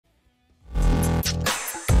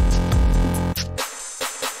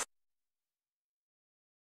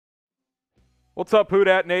What's up, Who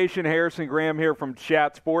Dat Nation? Harrison Graham here from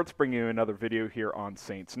Chat Sports, bringing you another video here on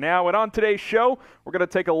Saints Now. And on today's show, we're going to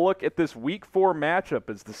take a look at this Week 4 matchup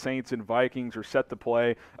as the Saints and Vikings are set to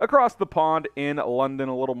play across the pond in London.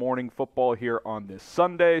 A little morning football here on this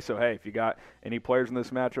Sunday. So, hey, if you got any players in this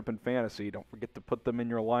matchup in fantasy, don't forget to put them in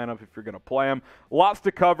your lineup if you're going to play them. Lots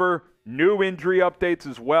to cover. New injury updates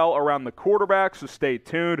as well around the quarterback, so stay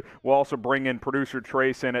tuned. We'll also bring in producer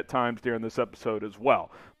Trace in at times during this episode as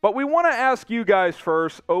well. But we want to ask you guys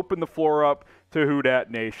first, open the floor up to Who Dat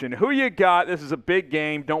Nation. Who you got? This is a big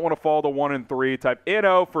game. Don't want to fall to 1-3. Type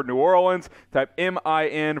NO for New Orleans. Type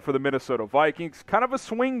MIN for the Minnesota Vikings. Kind of a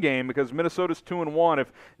swing game because Minnesota's 2-1.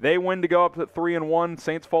 If they win to go up to 3-1,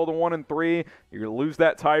 Saints fall to 1-3. You're going to lose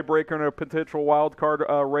that tiebreaker in a potential wild card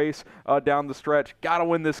race down the stretch. Got to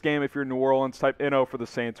win this game if you're New Orleans. Type NO for the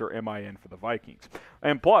Saints or MIN for the Vikings.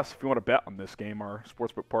 And plus, if you want to bet on this game, our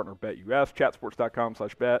sportsbook partner BetUS,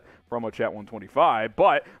 chatsports.com/bet, promo chat125.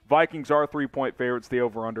 But Vikings are 3-point favorites. The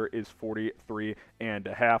over-under is 43.5.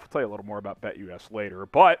 I'll tell you a little more about BetUS later.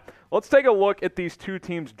 But let's take a look at these two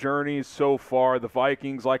teams' journeys so far. The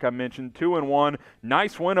Vikings, like I mentioned, 2-1.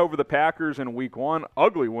 Nice win over the Packers in Week 1.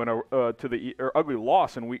 Ugly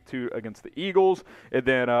loss in Week 2 against the Eagles. And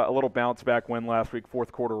then a little bounce-back win last week,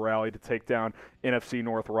 fourth quarter rally to take down NFC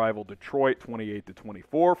North rival Detroit, 28-24.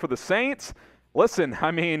 For the Saints, listen,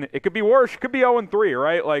 I mean, it could be worse. It could be 0-3,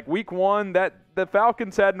 right? Like Week 1, the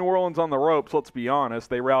Falcons had New Orleans on the ropes, let's be honest.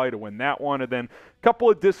 They rallied to win that one. And then a couple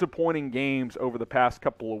of disappointing games over the past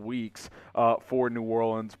couple of weeks for New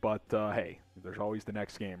Orleans. But, hey, there's always the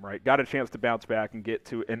next game, right? Got a chance to bounce back and get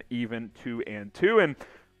to an even 2-2. And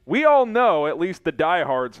we all know, at least the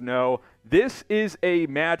diehards know, this is a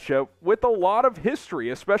matchup with a lot of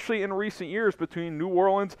history, especially in recent years, between New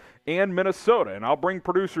Orleans and Minnesota. And I'll bring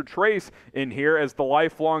producer Trace in here as the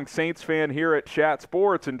lifelong Saints fan here at Chat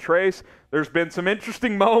Sports. And Trace, there's been some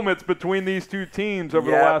interesting moments between these two teams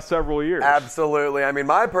over the last several years. Absolutely. I mean,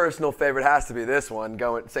 my personal favorite has to be this one,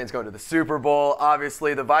 Saints going to the Super Bowl.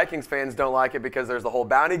 Obviously, the Vikings fans don't like it because there's the whole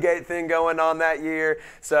Bounty Gate thing going on that year.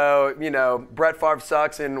 So, you know, Brett Favre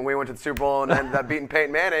sucks, and we went to the Super Bowl and ended up beating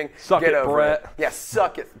Peyton Manning. Suck it, Brett. Yeah,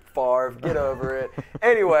 suck it, Favre. Get over it.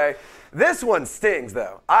 Anyway, this one stings,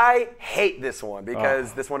 though. I hate this one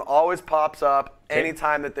because this one always pops up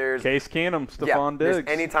anytime that there's Case Keenum, Stephon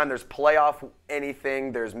Diggs. Anytime there's playoff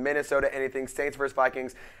anything, there's Minnesota anything, Saints versus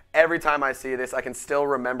Vikings. Every time I see this, I can still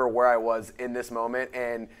remember where I was in this moment,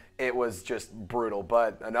 and it was just brutal.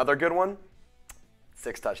 But another good one,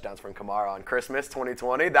 6 touchdowns from Kamara on Christmas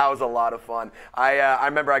 2020. That was a lot of fun. I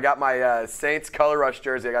remember I got my Saints Color Rush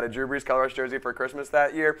jersey. I got a Drew Brees Color Rush jersey for Christmas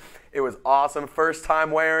that year. It was awesome. First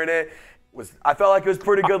time wearing it. I felt like it was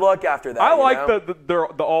pretty good luck after that. I like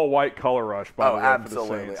the all-white Color Rush, by the way, absolutely,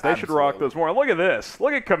 for the Saints. They should rock those more. Look at this.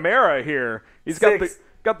 Look at Kamara here. He's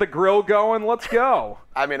got the grill going. Let's go.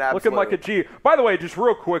 I mean, absolutely. Looking like a G. By the way, just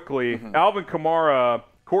real quickly, Alvin Kamara,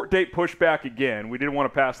 court date pushed back again. We didn't want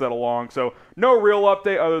to pass that along. So no real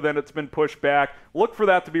update other than it's been pushed back. Look for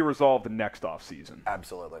that to be resolved the next offseason.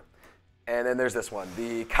 Absolutely. And then there's this one,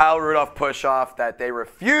 the Kyle Rudolph push-off that they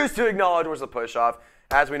refused to acknowledge was a push-off.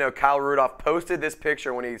 As we know, Kyle Rudolph posted this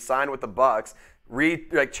picture when he signed with the Bucs,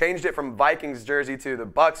 changed it from Vikings jersey to the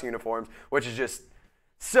Bucs uniforms, which is just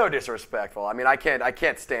so disrespectful. I mean, I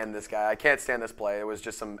can't stand this guy. I can't stand this play. It was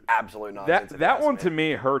just some absolute nonsense. That one to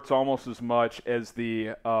me hurts almost as much as the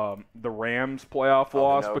Rams playoff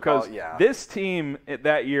loss because this team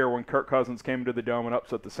that year when Kirk Cousins came into the Dome and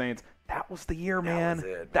upset the Saints, that was the year, man.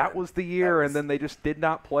 That was the year, and then they just did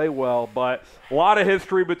not play well. But a lot of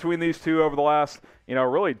history between these two over the last,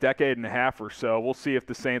 really decade and a half or so. We'll see if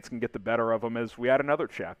the Saints can get the better of them as we add another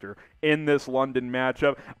chapter in this London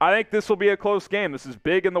matchup. I think this will be a close game. This is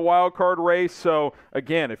big in the wild card race. So,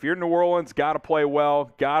 again, if you're New Orleans, got to play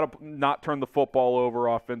well, got to not turn the football over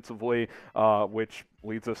offensively, which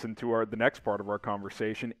leads us into the next part of our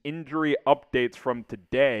conversation. Injury updates from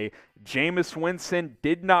today. Jameis Winston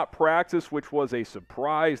did not practice, which was a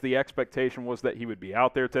surprise. The expectation was that he would be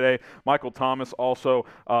out there today. Michael Thomas also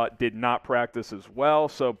did not practice as well.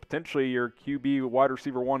 So potentially your QB wide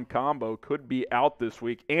receiver 1 combo could be out this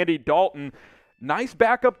week. Andy Dalton, nice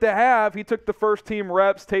backup to have. He took the first team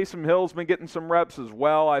reps. Taysom Hill's been getting some reps as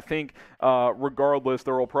well. I think regardless,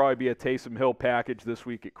 there will probably be a Taysom Hill package this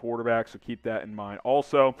week at quarterback, so keep that in mind.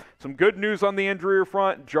 Also, some good news on the injury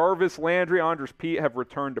front. Jarvis, Landry, Andrus, Peat have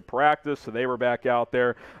returned to practice, so they were back out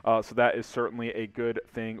there. So that is certainly a good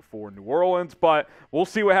thing for New Orleans, but we'll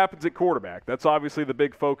see what happens at quarterback. That's obviously the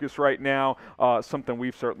big focus right now, something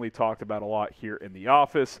we've certainly talked about a lot here in the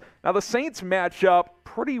office. Now, the Saints match up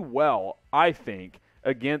pretty well, I think,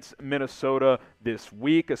 against Minnesota this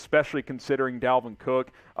week, especially considering Dalvin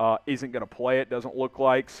Cook isn't going to play, it doesn't look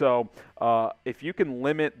like. So if you can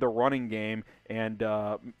limit the running game and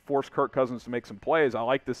force Kirk Cousins to make some plays, I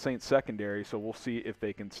like the Saints secondary, so we'll see if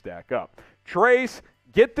they can stack up. Trace,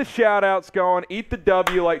 get the shout-outs going. Eat the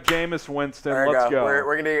W like Jameis Winston. Let's go.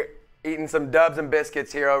 We're going to eating some dubs and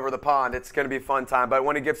biscuits here over the pond. It's going to be a fun time. But I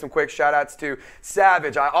want to give some quick shout-outs to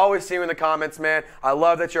Savage. I always see you in the comments, man. I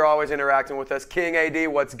love that you're always interacting with us. King AD,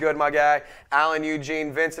 what's good, my guy? Alan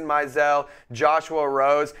Eugene, Vincent Mizell, Joshua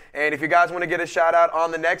Rose. And if you guys want to get a shout-out on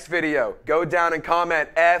the next video, go down and comment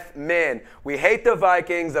F-Min. We hate the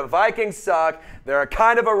Vikings. The Vikings suck. They're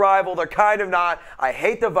kind of a rival. They're kind of not. I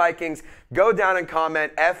hate the Vikings. Go down and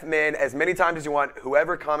comment F-Min as many times as you want.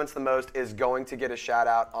 Whoever comments the most is going to get a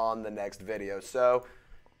shout-out on the next video. So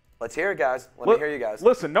let's hear it, guys. Let me hear you guys.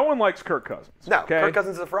 Listen, no one likes Kirk Cousins. No, okay? Kirk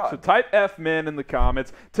Cousins is a fraud. So type F-Min in the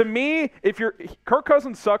comments. To me, if Kirk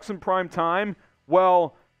Cousins sucks in prime time,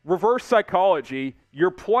 well, reverse psychology,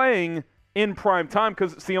 you're playing in prime time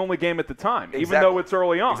because it's the only game at the time, even though it's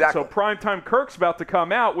early on. So prime time Kirk's about to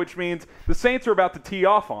come out, which means the Saints are about to tee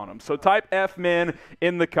off on him. So type F-Min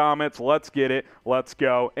in the comments. Let's get it. Let's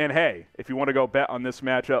go. And hey, if you want to go bet on this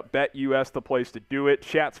matchup, BetUS the place to do it.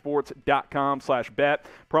 Chatsports.com/bet.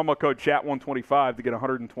 Promo code chat125 to get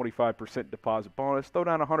 125% deposit bonus. Throw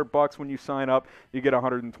down $100 when you sign up. You get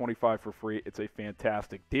 125 for free. It's a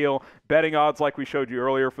fantastic deal. Betting odds like we showed you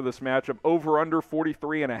earlier for this matchup, over under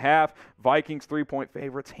 43.5. Vikings 3-point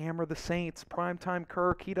favorites. Hammer the Saints. Primetime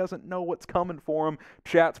Kirk. He doesn't know what's coming for him.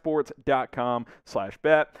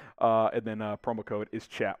 Chatsports.com/bet. And then promo code is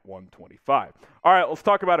chat125. All right, let's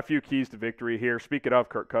talk about a few keys to victory here. Speaking of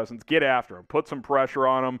Kirk Cousins, get after him. Put some pressure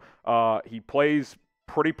on him. He plays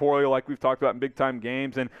pretty poorly like we've talked about in big-time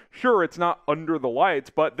games. And sure, it's not under the lights,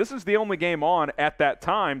 but this is the only game on at that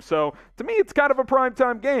time. So to me, it's kind of a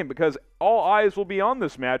primetime game because all eyes will be on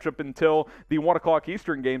this matchup until the 1 o'clock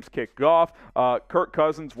Eastern games kick off. Kirk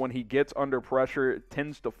Cousins, when he gets under pressure,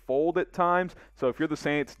 tends to fold at times. So if you're the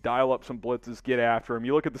Saints, dial up some blitzes, get after him.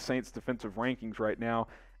 You look at the Saints' defensive rankings right now,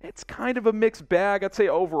 it's kind of a mixed bag. I'd say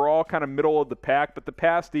overall kind of middle of the pack, but the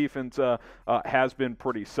pass defense has been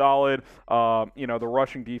pretty solid. The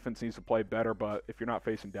rushing defense needs to play better, but if you're not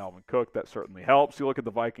facing Dalvin Cook, that certainly helps. You look at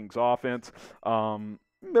the Vikings offense,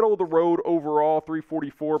 middle of the road overall,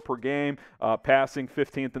 344 per game, passing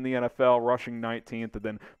 15th in the NFL, rushing 19th, and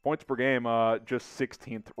then points per game just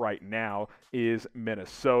 16th right now is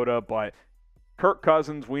Minnesota, but Kirk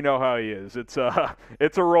Cousins, we know how he is. It's a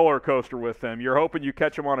roller coaster with him. You're hoping you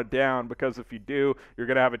catch him on a down because if you do, you're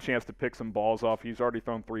going to have a chance to pick some balls off. He's already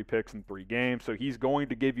thrown 3 picks in 3 games, so he's going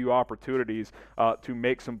to give you opportunities to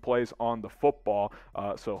make some plays on the football.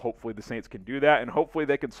 So hopefully the Saints can do that, and hopefully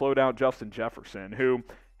they can slow down Justin Jefferson, who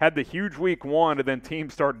had the huge week 1 and then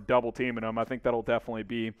teams started double teaming him. I think that'll definitely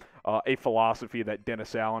be a philosophy that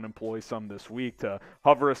Dennis Allen employs some this week to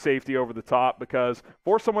hover a safety over the top because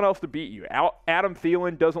force someone else to beat you. Adam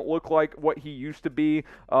Thielen doesn't look like what he used to be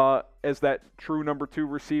as that true number 2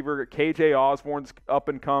 receiver. KJ Osborne's up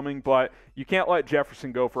and coming, but you can't let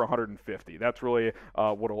Jefferson go for 150. That's really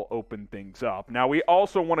what will open things up. Now, we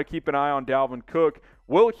also want to keep an eye on Dalvin Cook.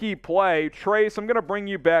 Will he play? Trace, I'm going to bring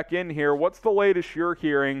you back in here. What's the latest you're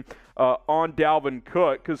hearing on Dalvin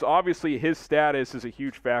Cook? Because obviously his status is a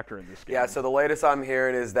huge factor in this game. Yeah, so the latest I'm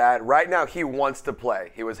hearing is that right now he wants to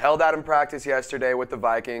play. He was held out in practice yesterday with the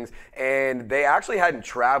Vikings, and they actually hadn't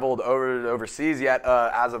traveled overseas yet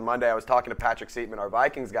as of Monday. I was talking to Patrick Seatman, our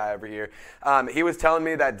Vikings guy over here. He was telling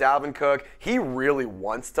me that Dalvin Cook, he really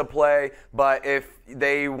wants to play, but if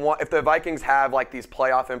the Vikings have like these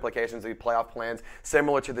playoff implications, these playoff plans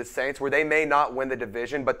similar to the Saints, where they may not win the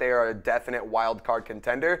division, but they are a definite wild card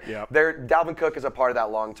contender. Yep. Dalvin Cook is a part of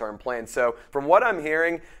that long-term plan. So from what I'm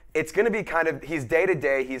hearing, it's going to be kind of, he's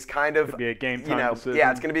day-to-day, he's kind of, be a game time decision.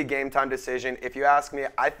 Yeah, it's going to be a game time decision. If you ask me,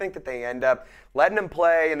 I think that they end up letting him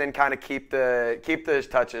play and then kind of keep the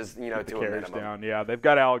touches, to a minimum. Down. Yeah, they've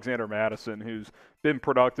got Alexander Madison, who's been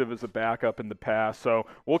productive as a backup in the past. So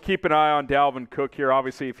we'll keep an eye on Dalvin Cook here.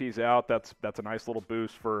 Obviously, if he's out, that's a nice little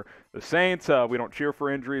boost for the Saints. We don't cheer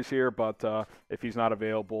for injuries here, but if he's not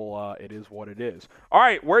available, it is what it is. All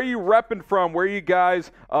right, where are you repping from? Where are you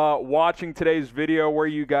guys watching today's video? Where are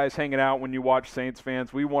you guys hanging out when you watch Saints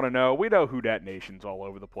fans? We want to know. We know Who Dat Nation's all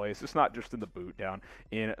over the place. It's not just in the boot down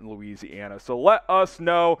in Louisiana. So let us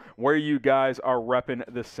know where you guys are repping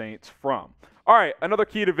the Saints from. All right, another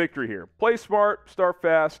key to victory here. Play smart, start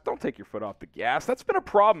fast, don't take your foot off the gas. That's been a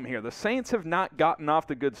problem here. The Saints have not gotten off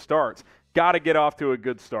to good starts. got to get off to a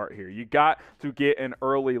good start here. You got to get an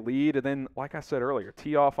early lead, and then, like I said earlier,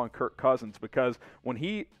 tee off on Kirk Cousins, because when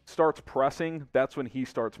he starts pressing, that's when he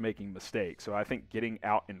starts making mistakes. So I think getting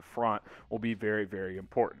out in front will be very, very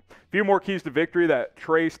important. A few more keys to victory that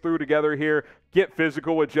Trace threw together here. Get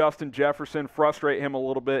physical with Justin Jefferson, frustrate him a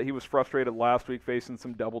little bit. He was frustrated last week facing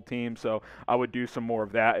some double teams, so I would do some more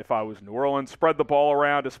of that if I was New Orleans. Spread the ball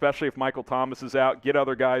around, especially if Michael Thomas is out. Get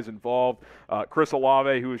other guys involved. Chris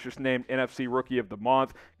Olave, who was just named NFC Rookie of the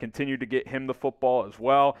Month, continued to get him the football as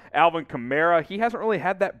well. Alvin Kamara, he hasn't really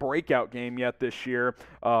had that breakout game yet this year.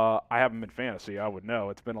 I have him in fantasy. I would know.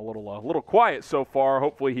 It's been a little quiet so far.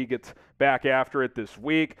 Hopefully he gets back after it this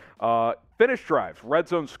week. Finish drives, red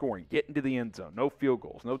zone scoring, get into the end zone, no field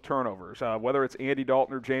goals, no turnovers. Whether it's Andy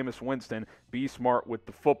Dalton or Jameis Winston, be smart with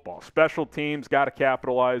the football. Special teams, got to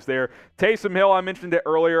capitalize there. Taysom Hill, I mentioned it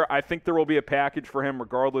earlier. I think there will be a package for him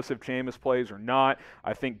regardless if Jameis plays or not.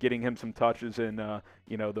 I think getting him some touches in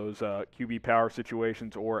those QB power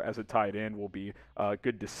situations or as a tight end will be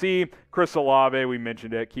good to see. Chris Olave, we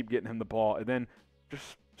mentioned it. Keep getting him the ball. And then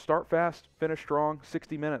just start fast, finish strong,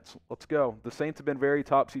 60 minutes. Let's go. The Saints have been very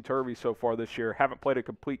topsy-turvy so far this year. Haven't played a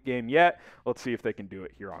complete game yet. Let's see if they can do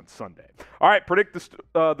it here on Sunday. All right, predict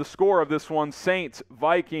the score of this one. Saints,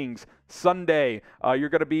 Vikings, Sunday. We're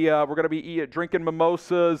gonna be drinking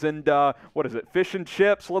mimosas and fish and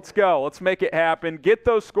chips. Let's go. Let's make it happen. Get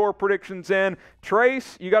those score predictions in.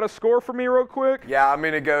 Trace, you got a score for me real quick? Yeah, I'm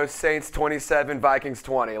gonna go Saints 27, Vikings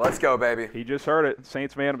 20. Let's go, baby. He just heard it.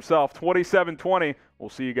 Saints man himself. 27-20. We'll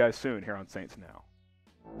see you guys soon here on Saints Now.